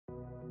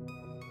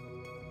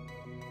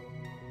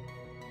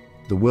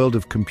the world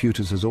of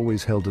computers has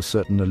always held a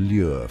certain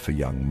allure for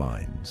young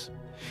minds.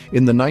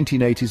 In the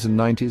 1980s and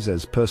 90s,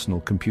 as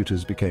personal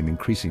computers became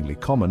increasingly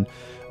common,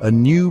 a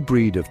new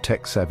breed of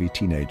tech-savvy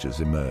teenagers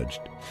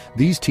emerged.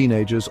 These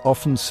teenagers,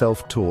 often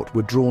self-taught,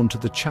 were drawn to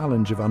the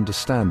challenge of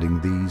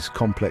understanding these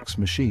complex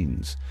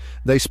machines.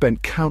 They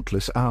spent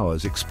countless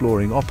hours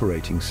exploring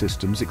operating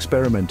systems,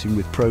 experimenting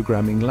with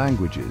programming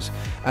languages,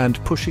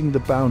 and pushing the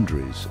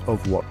boundaries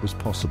of what was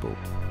possible.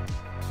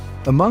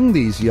 Among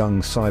these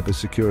young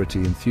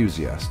cybersecurity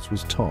enthusiasts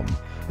was Tom,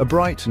 a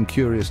bright and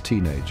curious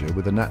teenager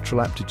with a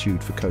natural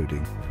aptitude for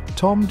coding.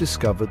 Tom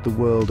discovered the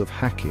world of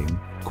hacking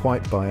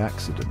quite by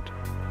accident.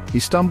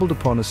 He stumbled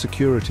upon a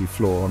security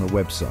flaw on a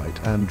website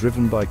and,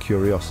 driven by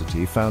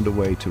curiosity, found a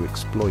way to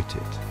exploit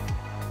it.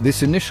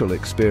 This initial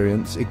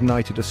experience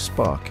ignited a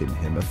spark in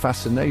him, a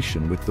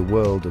fascination with the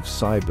world of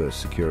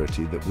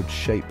cybersecurity that would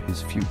shape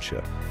his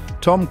future.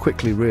 Tom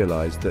quickly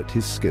realized that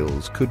his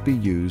skills could be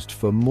used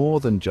for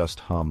more than just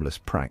harmless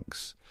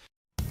pranks.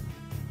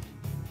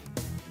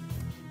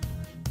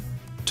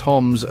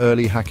 Tom's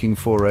early hacking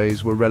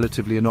forays were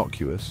relatively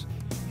innocuous.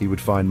 He would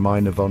find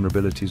minor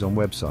vulnerabilities on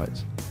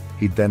websites.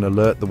 He'd then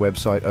alert the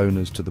website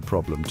owners to the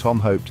problem.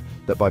 Tom hoped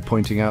that by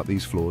pointing out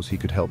these flaws, he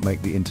could help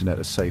make the internet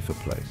a safer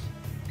place.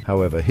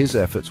 However, his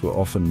efforts were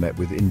often met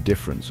with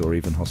indifference or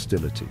even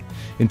hostility.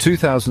 In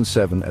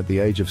 2007, at the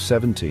age of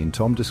 17,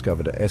 Tom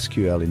discovered a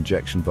SQL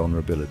injection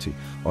vulnerability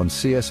on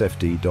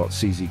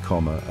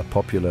Csfd.cz, a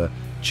popular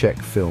Czech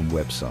film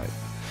website.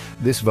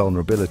 This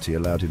vulnerability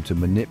allowed him to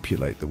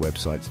manipulate the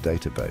website's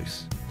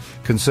database.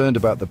 Concerned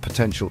about the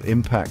potential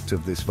impact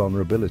of this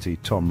vulnerability,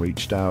 Tom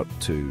reached out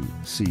to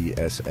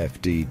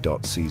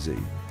Csfd.cz.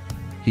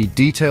 He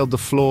detailed the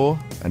flaw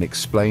and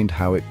explained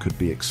how it could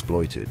be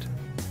exploited.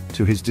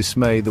 To his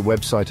dismay, the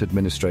website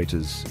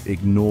administrators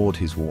ignored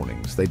his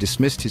warnings. They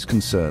dismissed his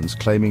concerns,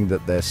 claiming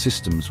that their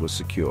systems were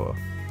secure.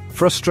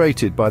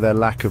 Frustrated by their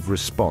lack of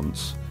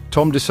response,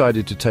 Tom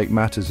decided to take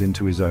matters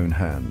into his own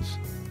hands.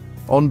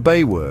 On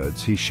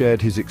Baywords, he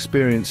shared his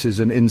experiences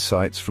and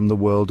insights from the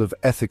world of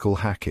ethical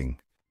hacking.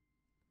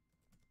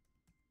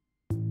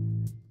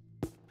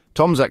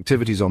 Tom's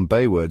activities on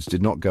Baywords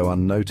did not go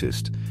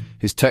unnoticed.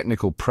 His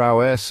technical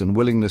prowess and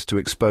willingness to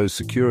expose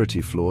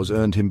security flaws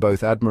earned him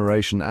both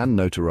admiration and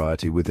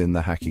notoriety within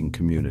the hacking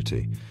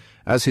community.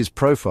 As his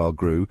profile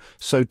grew,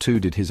 so too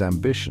did his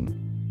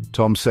ambition.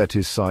 Tom set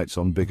his sights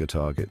on bigger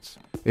targets.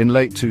 In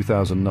late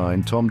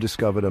 2009, Tom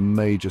discovered a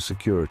major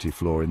security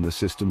flaw in the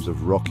systems of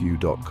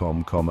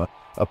RockU.com,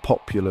 a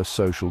popular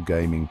social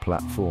gaming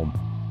platform.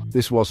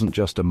 This wasn't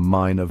just a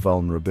minor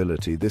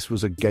vulnerability, this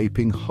was a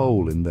gaping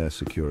hole in their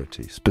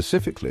security.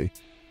 Specifically,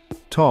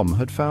 Tom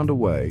had found a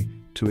way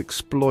to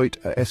exploit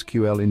a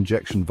SQL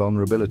injection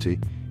vulnerability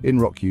in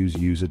RockU's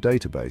user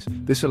database.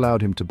 This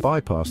allowed him to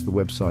bypass the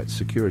website's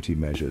security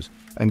measures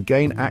and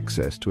gain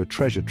access to a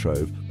treasure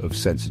trove of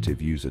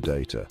sensitive user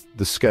data.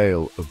 The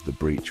scale of the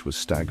breach was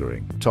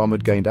staggering. Tom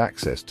had gained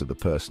access to the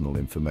personal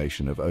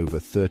information of over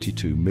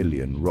 32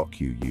 million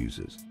RockU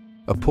users.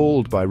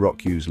 Appalled by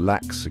RockU's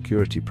lax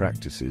security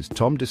practices,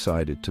 Tom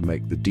decided to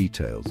make the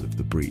details of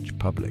the breach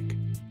public.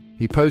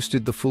 He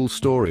posted the full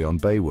story on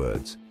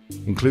Baywords,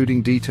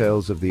 including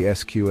details of the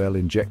SQL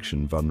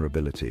injection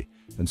vulnerability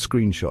and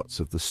screenshots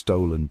of the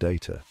stolen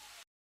data.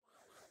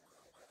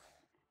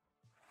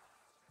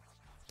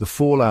 The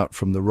fallout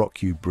from the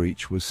RockU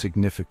breach was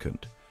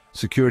significant.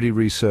 Security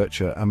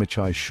researcher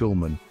Amichai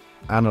Schulman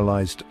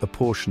analyzed a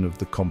portion of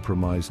the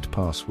compromised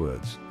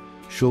passwords.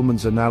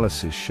 Schulman's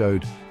analysis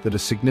showed that a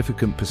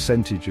significant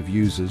percentage of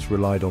users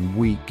relied on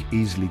weak,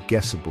 easily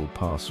guessable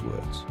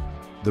passwords.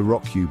 The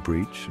RockU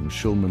breach and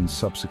Schulman's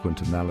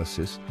subsequent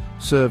analysis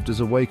served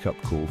as a wake-up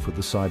call for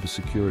the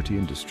cybersecurity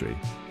industry.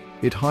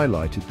 It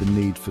highlighted the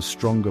need for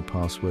stronger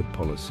password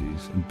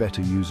policies and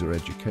better user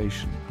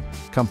education.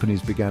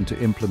 Companies began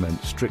to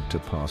implement stricter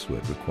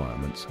password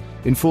requirements,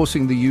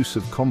 enforcing the use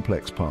of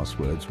complex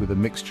passwords with a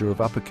mixture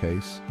of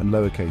uppercase and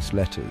lowercase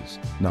letters,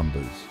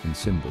 numbers, and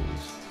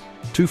symbols.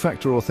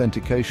 Two-factor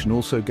authentication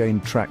also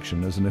gained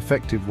traction as an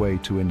effective way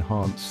to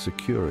enhance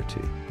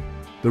security.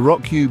 The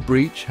RockU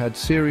breach had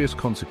serious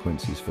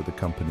consequences for the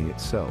company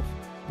itself.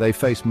 They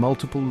faced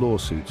multiple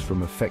lawsuits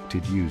from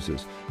affected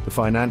users. The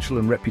financial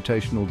and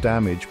reputational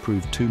damage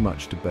proved too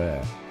much to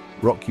bear.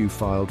 RockU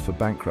filed for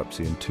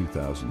bankruptcy in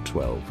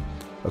 2012,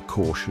 a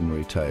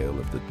cautionary tale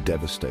of the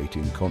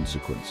devastating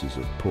consequences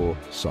of poor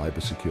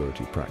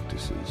cybersecurity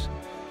practices.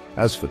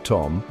 As for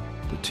Tom,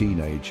 the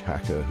teenage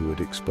hacker who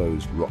had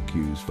exposed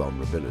RockU's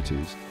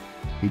vulnerabilities,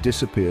 he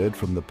disappeared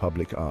from the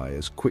public eye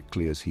as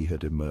quickly as he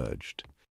had emerged.